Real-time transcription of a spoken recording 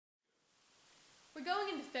going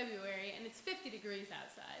into February and it's 50 degrees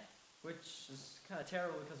outside. Which is kind of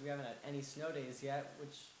terrible because we haven't had any snow days yet,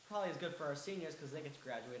 which probably is good for our seniors because they get to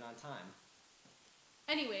graduate on time.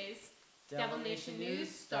 Anyways, Devil Nation News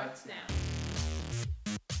starts now.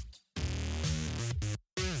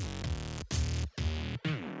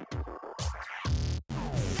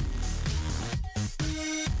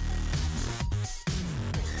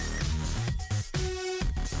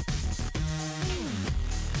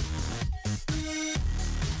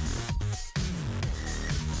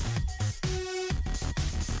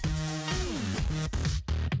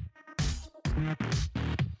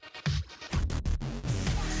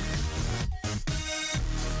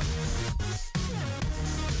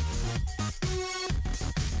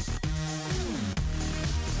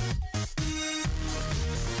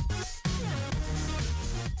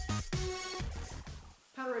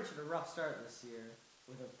 Powder Ridge had a rough start this year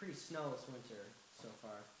with a pretty snowless winter so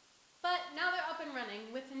far. But now they're up and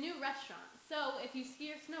running with a new restaurant, so if you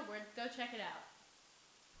ski or snowboard, go check it out.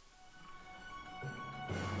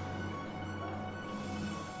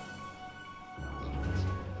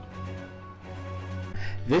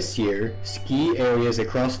 This year, ski areas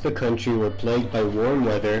across the country were plagued by warm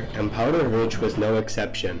weather, and Powder Ridge was no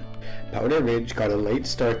exception. Powder Ridge got a late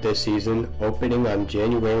start this season, opening on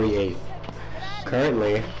January 8th.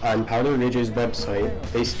 Currently, on Powder Ridge's website,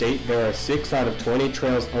 they state there are 6 out of 20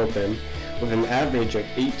 trails open, with an average of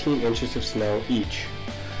 18 inches of snow each.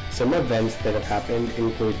 Some events that have happened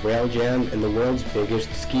include Rail Jam and the world's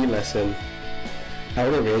biggest ski lesson.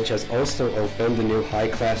 Powder Ridge has also opened a new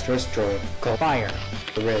high-class restaurant called Fire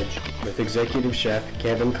Ridge, with executive chef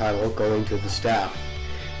Kevin Cottle going to the staff.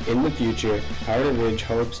 In the future, Powder Ridge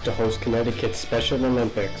hopes to host Connecticut's Special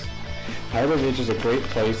Olympics. Powder Ridge is a great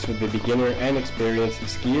place for the beginner and experienced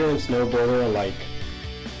skier and snowboarder alike.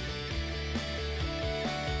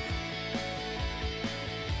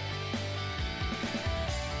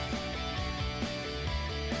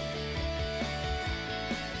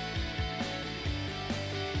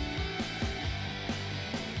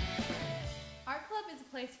 Art Club is a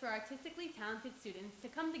place for artistically talented students to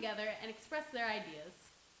come together and express their ideas.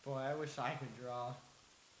 Boy, I wish I could draw.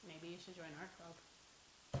 Maybe you should join Art Club.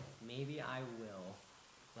 Maybe I will.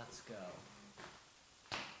 Let's go.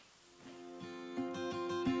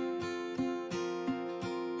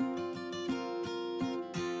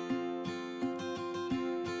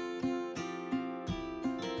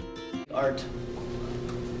 Art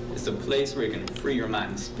is a place where you can free your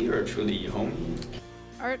mind spiritually, homie.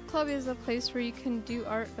 Art Club is a place where you can do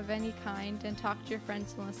art of any kind and talk to your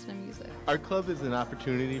friends and listen to music. Art Club is an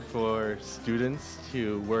opportunity for students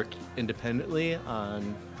to work independently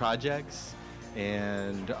on projects,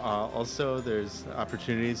 and also there's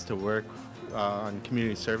opportunities to work on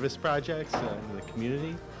community service projects in the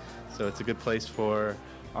community. So it's a good place for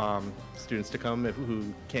students to come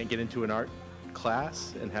who can't get into an art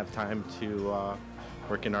class and have time to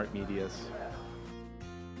work in art medias.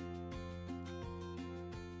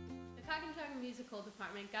 The Coginchaug Musical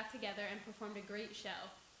Department got together and performed a great show.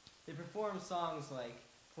 They performed songs like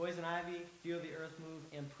Poison Ivy, Feel the Earth Move,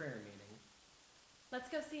 and Prayer Meeting. Let's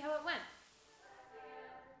go see how it went.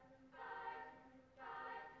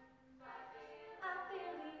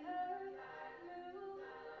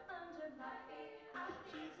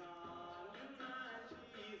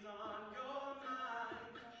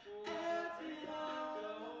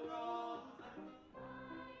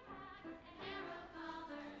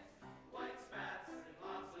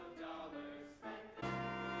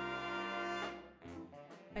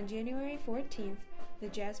 On January 14th, the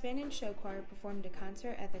Jazz Band and Show Choir performed a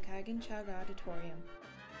concert at the Coginchaug Auditorium.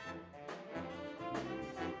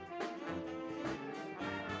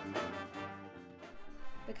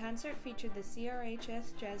 The concert featured the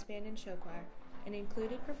CRHS Jazz Band and Show Choir and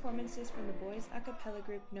included performances from the boys' a cappella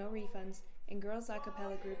group No Refunds and girls' a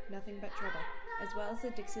cappella group Nothing But Trouble, as well as the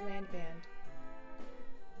Dixieland Band.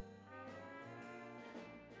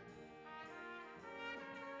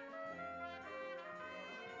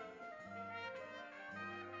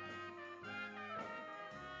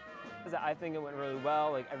 I think it went really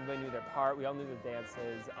well. Like, everybody knew their part. We all knew the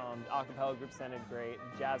dances. The a cappella group sounded great.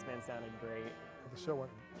 The jazz band sounded great. The show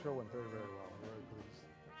went very, very well. I'm very pleased.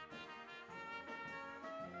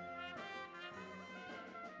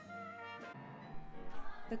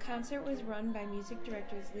 The concert was run by music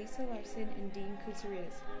directors Lisa Larson and Dean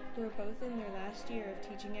Kutsarias, who are both in their last year of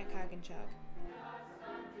teaching at Coginchaug.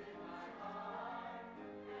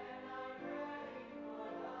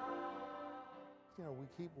 You know, we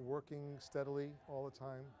keep working steadily all the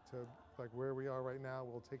time to, like where we are right now,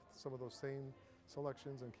 we'll take some of those same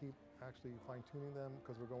selections and keep actually fine-tuning them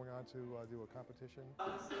because we're going on to do a competition.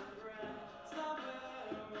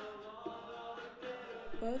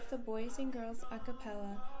 Both the boys and girls a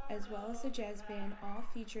cappella as well as the jazz band all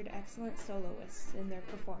featured excellent soloists in their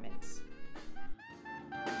performance.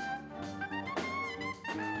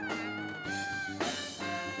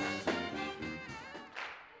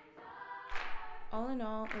 All in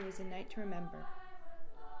all, it was a night to remember.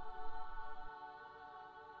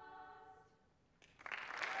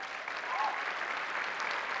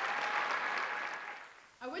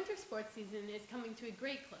 Our winter sports season is coming to a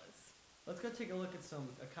great close. Let's go take a look at some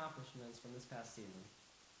accomplishments from this past season.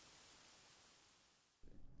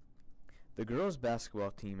 The girls'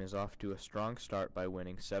 basketball team is off to a strong start by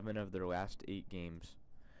winning 7 of their last 8 games.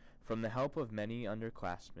 From the help of many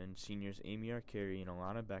underclassmen, seniors Amy Arcari and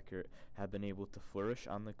Alana Beckert have been able to flourish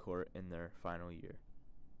on the court in their final year.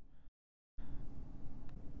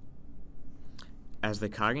 As the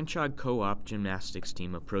Coginchaug Co-op gymnastics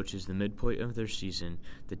team approaches the midpoint of their season,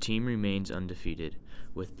 the team remains undefeated.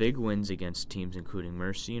 With big wins against teams including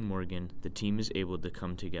Mercy and Morgan, the team is able to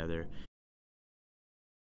come together.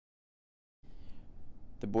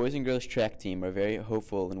 The boys and girls track team are very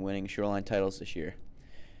hopeful in winning Shoreline titles this year.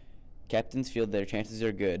 Captains feel their chances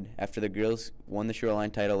are good after the girls won the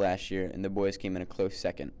Shoreline title last year and the boys came in a close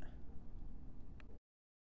second.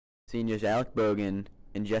 Seniors Alec Bogan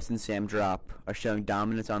and Jess and Sam Drop are showing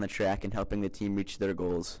dominance on the track and helping the team reach their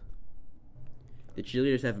goals. The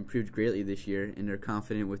cheerleaders have improved greatly this year and are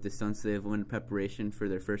confident with the stunts they have won in preparation for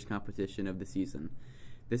their first competition of the season.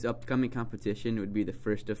 This upcoming competition would be the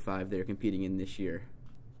first of 5 they are competing in this year.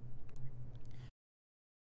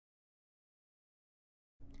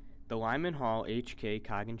 The Lyman Hall HK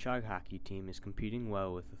Coginchaug hockey team is competing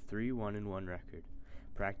well with a 3-1-1 record.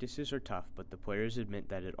 Practices are tough, but the players admit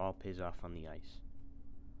that it all pays off on the ice.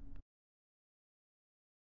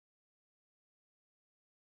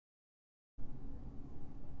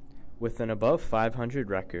 With an above 500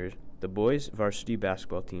 record, the boys' varsity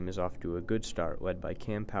basketball team is off to a good start, led by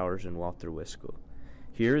Cam Powers and Walter Wiskel.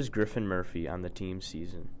 Here is Griffin Murphy on the team's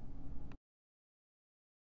season.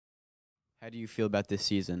 How do you feel about this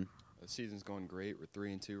season? The season's going great. We're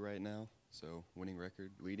 3-2 right now, so winning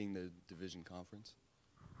record, leading the division conference.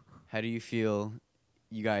 How do you feel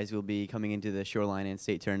you guys will be coming into the Shoreline and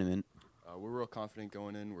state tournament? We're real confident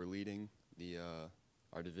going in. We're leading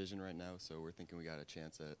our division right now, so we're thinking we got a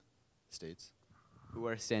chance at states. Who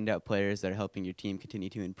are standout players that are helping your team continue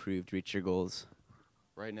to improve to reach your goals?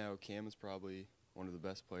 Right now, Cam is probably one of the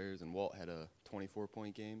best players, and Walt had a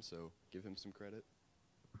 24-point game, so give him some credit.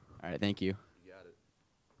 All right, thank you. You got it.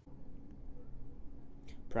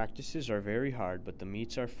 Practices are very hard, but the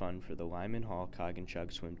meets are fun for the Lyman Hall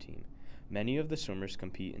Coginchaug swim team. Many of the swimmers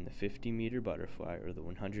compete in the 50-meter butterfly or the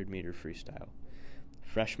 100-meter freestyle.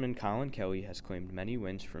 Freshman Colin Kelly has claimed many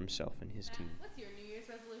wins for himself and his team. What's your New Year's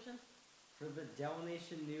resolution? For the Devil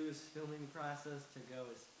Nation News filming process to go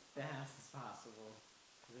as fast as possible,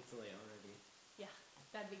 because it's late already. Yeah,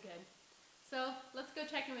 that'd be good. So let's go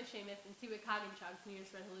check in with Seamus and see what Coginchaug's New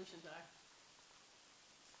Year's resolutions are.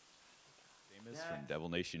 Seamus from Devil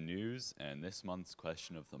Nation News, and this month's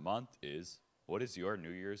question of the month is, what is your New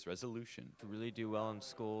Year's resolution? To really do well in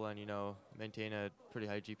school and, maintain a pretty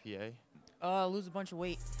high GPA. Lose a bunch of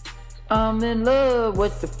weight. I'm in love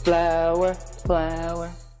with the flower.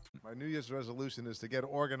 My New Year's resolution is to get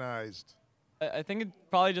organized. I think it'd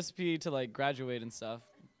probably just be to graduate and stuff.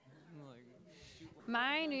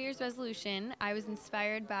 My New Year's resolution, I was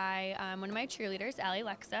inspired by one of my cheerleaders, Allie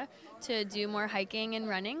Lexa, to do more hiking and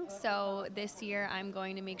running. So this year I'm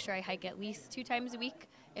going to make sure I hike at least 2 times a week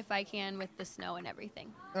if I can with the snow and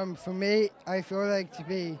everything. For me, I feel like to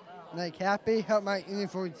be happy, help my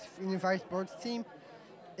unified sports team,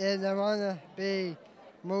 and I want to be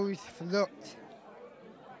most looked.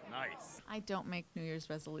 Nice. I don't make New Year's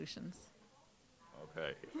resolutions.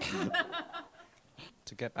 Okay.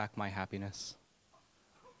 To get back my happiness.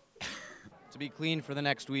 To be clean for the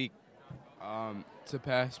next week. To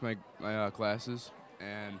pass my classes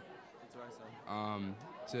and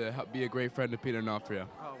to be a great friend to Peter and Nofrio.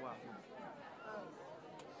 Oh, wow.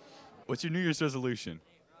 What's your New Year's resolution?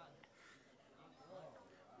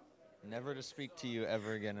 Never to speak to you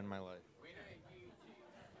ever again in my life.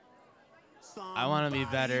 I want to be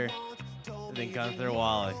better than Gunther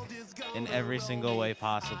Wallach in every single way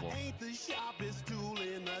possible.